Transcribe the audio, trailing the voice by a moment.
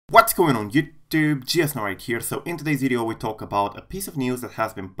going on YouTube? GSNO right here. So in today's video we talk about a piece of news that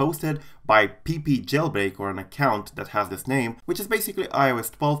has been posted by TaiG Jailbreak, or an account that has this name, which is basically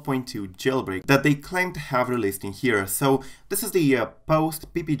iOS 12.2 jailbreak that they claim to have released in here. So this is the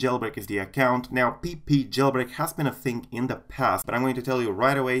post. TaiG Jailbreak is the account. Now TaiG Jailbreak has been a thing in the past, but I'm going to tell you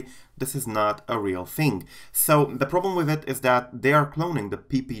right away, this is not a real thing. So the problem with it is that they are cloning the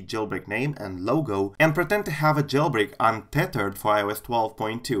TaiG Jailbreak name and logo and pretend to have a jailbreak untethered for iOS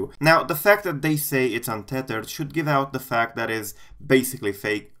 12.2. Now the fact that they say it's untethered should give out the fact that is basically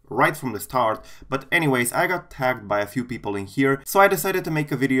fake right from the start. But anyways, I got tagged by a few people in here, so I decided to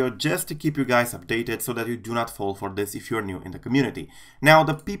make a video just to keep you guys updated so that you do not fall for this if you're new in the community. Now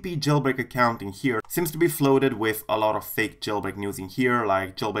the TaiG Jailbreak account in here seems to be flooded with a lot of fake jailbreak news in here,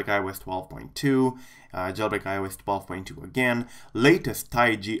 like jailbreak iOS 12.2, jailbreak iOS 12.2 again, latest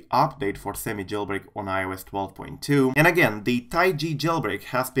TaiG update for semi-jailbreak on iOS 12.2. And again, the TaiG Jailbreak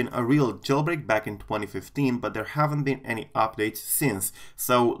has been a real jailbreak back in 2015, but there haven't been any updates since.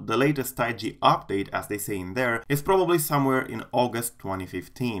 So the latest TaiG update, as they say in there, is probably somewhere in August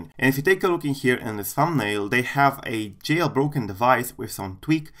 2015. And if you take a look in here in this thumbnail, they have a jailbroken device with some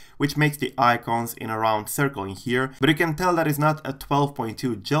tweak, which makes the icons in a round circle in here. But you can tell that is not a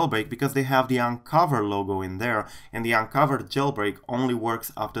 12.2 jailbreak because they have the uncover logo in there, and the uncovered jailbreak only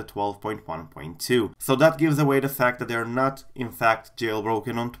works after 12.1.2. So that gives away the fact that they're not in fact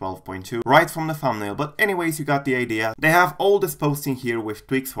jailbroken on 12.2 right from the thumbnail. But anyways, you got the idea. They have all this posting here with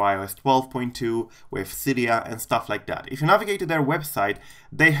tweaks for iOS 12.2, with Cydia and stuff like that. If you navigate to their website,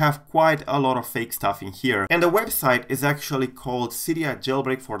 they have quite a lot of fake stuff in here. And the website is actually called Cydia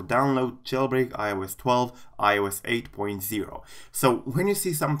Jailbreak for Download Jailbreak iOS 12, iOS 8.0. So when you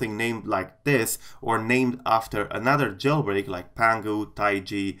see something named like this, or named after another jailbreak like Pangu,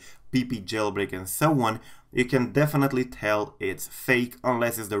 TaiG, TaiG Jailbreak and so on, you can definitely tell it's fake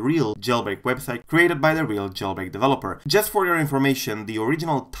unless it's the real jailbreak website created by the real jailbreak developer. Just for your information, the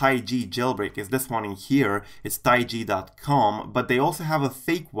original TaiG jailbreak is this one in here. It's taig.com, but they also have a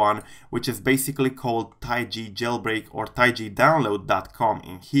fake one which is basically called TaiG Jailbreak or taigdownload.com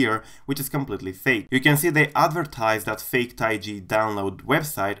in here, which is completely fake. You can see they advertise that fake TaiG download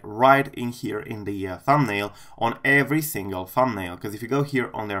website right in here in the thumbnail on every single thumbnail, because if you go here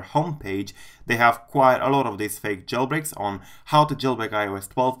on their homepage, they have quite a lot of these fake jailbreaks on how to jailbreak iOS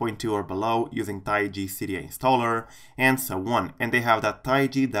 12.2 or below using TaiG Cydia installer and so on. And they have that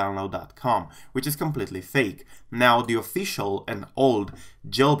taigdownload.com, which is completely fake. Now the official and old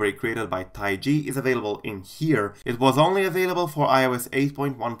jailbreak created by TaiG is available in here. It was only available for iOS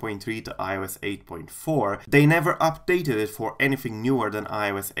 8.1.3 to iOS 8.4. They never updated it for anything newer than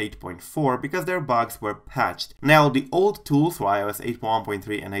iOS 8.4 because their bugs were patched. Now the old tools for iOS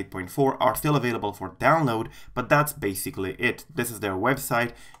 8.1.3 and 8.4 are still available for download, but that's basically it. This is their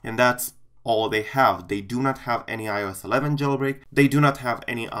website, and that's all they have. They do not have any iOS 11 jailbreak, they do not have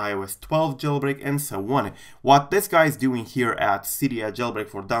any iOS 12 jailbreak, and so on. What this guy is doing here at Cydia Jailbreak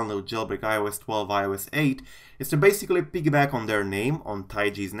for Download Jailbreak iOS 12, iOS 8 is to basically piggyback on their name, on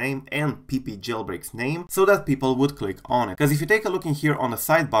TaiG's name and TaiG Jailbreak's name, so that people would click on it. Because if you take a look in here on the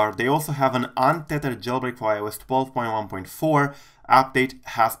sidebar, they also have an untethered jailbreak for iOS 12.1.4. update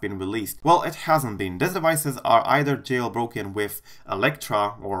has been released. Well, it hasn't been. These devices are either jailbroken with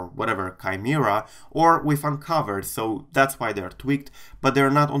Electra or whatever Chimera, or with Uncovered, so that's why they're tweaked, but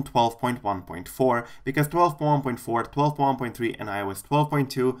they're not on 12.1.4 because 12.1.4, 12.1.3 and iOS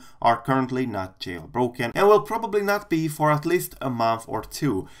 12.2 are currently not jailbroken and will probably not be for at least a month or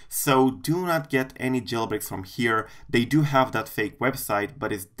two. So do not get any jailbreaks from here. They do have that fake website,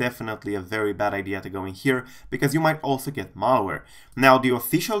 but it's definitely a very bad idea to go in here because you might also get malware. Now the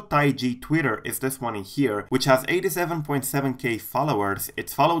official TaiG Twitter is this one in here, which has 87.7k followers.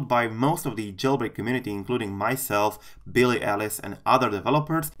 It's followed by most of the jailbreak community, including myself, Billy Ellis and other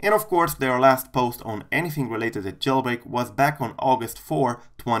developers. And of course their last post on anything related to jailbreak was back on August 4,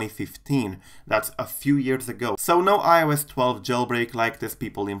 2015. That's a few years ago. So no iOS 12 jailbreak like these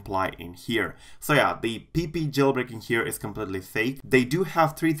people imply in here. So yeah, the TaiG Jailbreak in here is completely fake. They do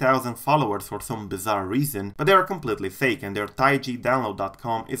have 3,000 followers for some bizarre reason, but they are completely fake, and their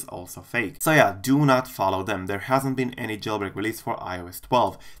taigdownload.com is also fake. So yeah, do not follow them. There hasn't been any jailbreak release for iOS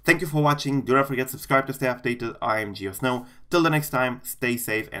 12. Thank you for watching. Do not forget to subscribe to stay updated. I am GSNO. Till the next time, stay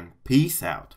safe and peace out.